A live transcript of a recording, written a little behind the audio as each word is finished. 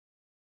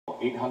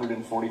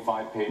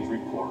845-page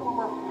report.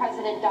 Former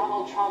President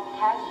Donald Trump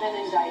has been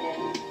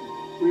indicted.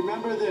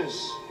 Remember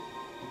this,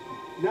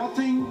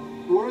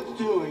 nothing worth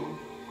doing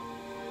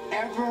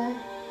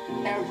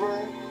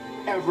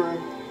ever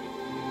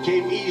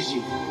came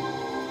easy.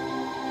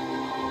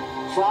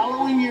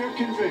 Following your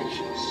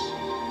convictions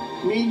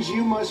means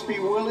you must be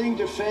willing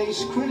to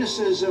face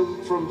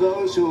criticism from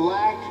those who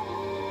lack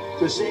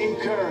the same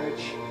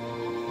courage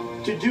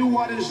to do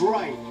what is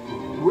right.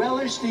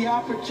 Relish the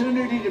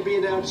opportunity to be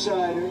an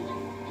outsider.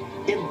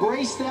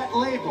 Embrace that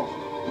label.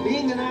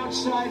 Being an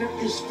outsider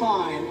is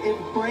fine.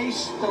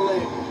 Embrace the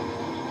label.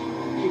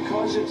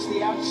 Because it's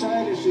the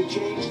outsiders who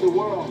change the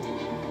world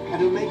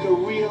and who make a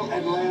real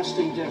and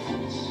lasting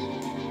difference.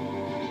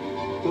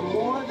 The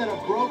more that a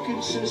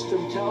broken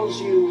system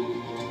tells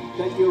you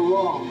that you're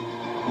wrong,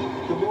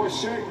 the more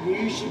certain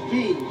you should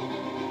be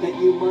that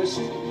you must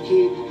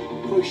keep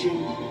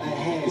pushing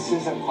ahead. This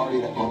is a party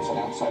that wants an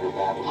outsider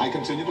badly. I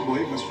continue to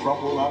believe Mr.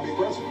 Trump will not be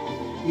president.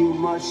 You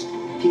must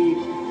keep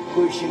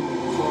pushing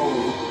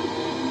forward.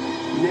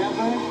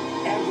 Never,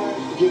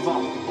 ever give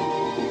up.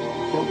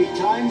 There'll be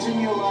times in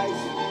your life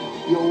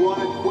you'll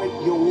want to quit,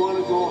 you'll want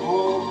to go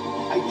home.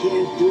 I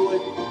can't do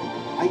it.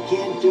 I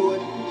can't do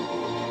it.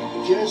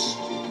 Just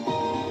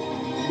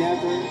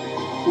never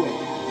quit.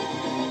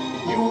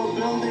 You will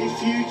build a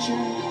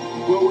future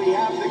where we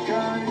have the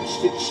courage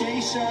to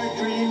chase our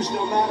dreams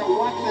no matter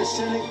what the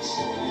cynics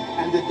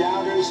and the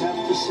doubters have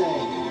to say.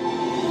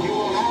 You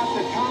will have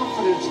the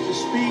confidence to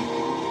speak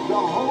the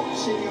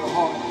hopes in your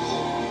hearts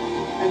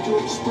and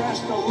to express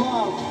the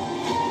love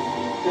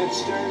that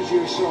stirs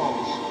your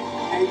souls.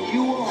 And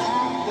you will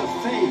have the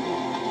faith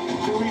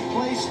to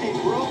replace a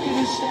broken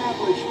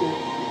establishment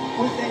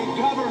with a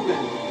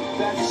government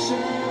that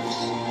serves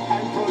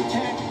and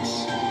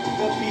protects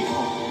the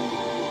people.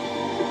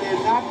 If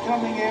they're not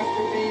coming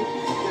after me,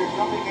 they're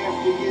coming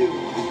after you.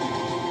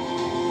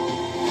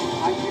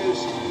 I'm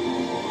just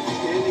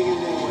standing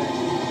in their way.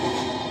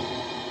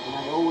 And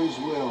I always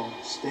will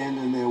stand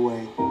in their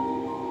way.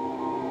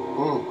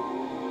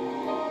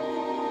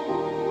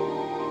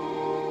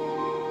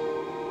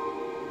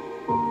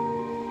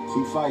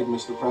 Keep fighting,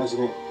 Mr.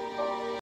 President.